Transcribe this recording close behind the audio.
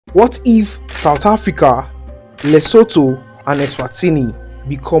What if South Africa, Lesotho and Eswatini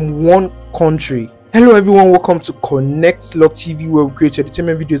become one country? Hello everyone, welcome to ConnectsLogTv, where we create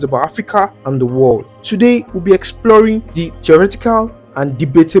entertainment videos about Africa and the world. Today we'll be exploring the theoretical and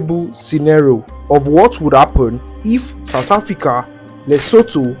debatable scenario of what would happen if South Africa,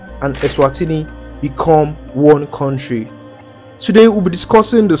 Lesotho and Eswatini become one country. Today we'll be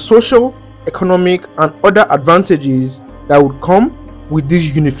discussing the social, economic and other advantages that would come with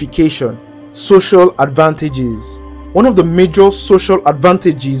this unification. Social advantages. One of the major social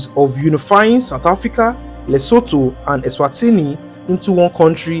advantages of unifying South Africa, Lesotho and Eswatini into one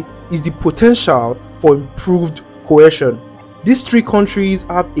country is the potential for improved cohesion. These three countries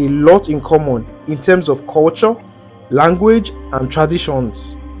have a lot in common in terms of culture, language and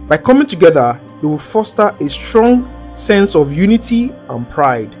traditions. By coming together, they will foster a strong sense of unity and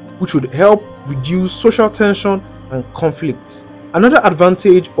pride, which would help reduce social tension and conflict. Another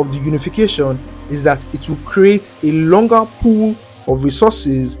advantage of the unification is that it will create a longer pool of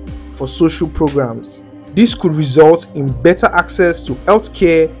resources for social programs. This could result in better access to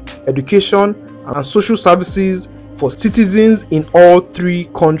healthcare, education, and social services for citizens in all three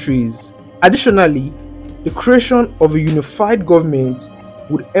countries. Additionally, the creation of a unified government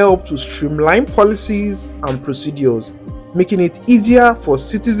would help to streamline policies and procedures, making it easier for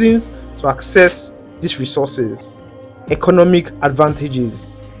citizens to access these resources. Economic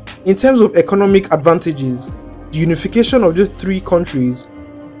advantages. In terms of economic advantages, the unification of these three countries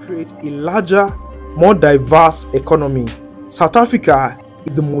creates a larger, more diverse economy. South Africa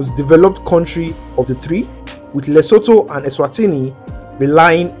is the most developed country of the three, with Lesotho and Eswatini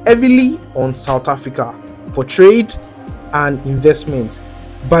relying heavily on South Africa for trade and investment.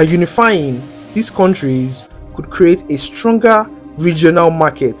 By unifying, these countries could create a stronger regional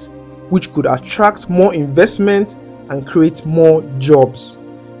market, which could attract more investment and create more jobs.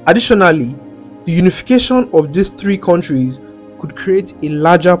 Additionally, the unification of these three countries could create a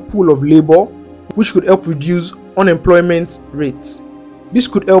larger pool of labor, which could help reduce unemployment rates. This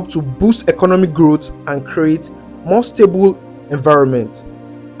could help to boost economic growth and create more stable environment.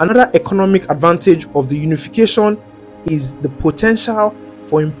 Another economic advantage of the unification is the potential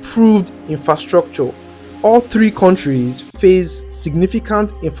for improved infrastructure. All three countries face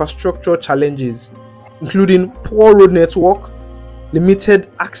significant infrastructure challenges, including poor road network,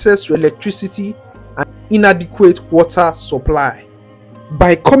 limited access to electricity, and inadequate water supply.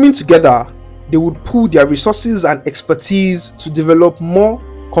 By coming together, they would pool their resources and expertise to develop more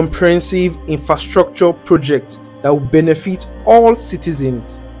comprehensive infrastructure projects that will benefit all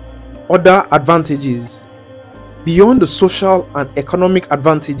citizens. Other advantages. Beyond the social and economic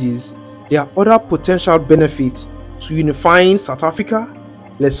advantages, there are other potential benefits to unifying South Africa,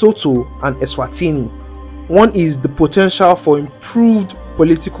 Lesotho and Eswatini. One is the potential for improved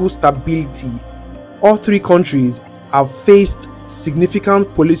political stability. All three countries have faced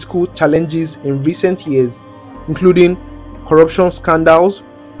significant political challenges in recent years, including corruption scandals,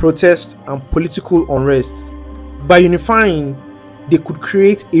 protests, and political unrest. By unifying, they could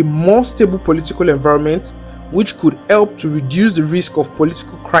create a more stable political environment, which could help to reduce the risk of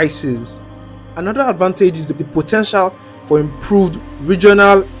political crises. Another advantage is the potential for improved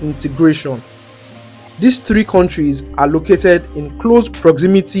regional integration. These three countries are located in close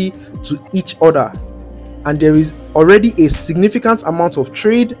proximity to each other, and there is already a significant amount of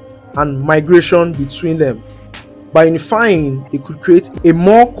trade and migration between them. By unifying, they could create a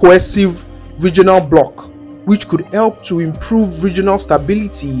more cohesive regional bloc, which could help to improve regional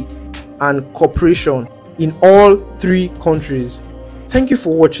stability and cooperation in all three countries. Thank you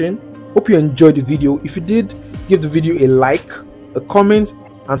for watching. Hope you enjoyed the video. If you did, give the video a like, a comment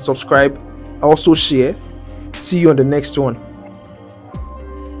and subscribe. Also share. See you on the next one.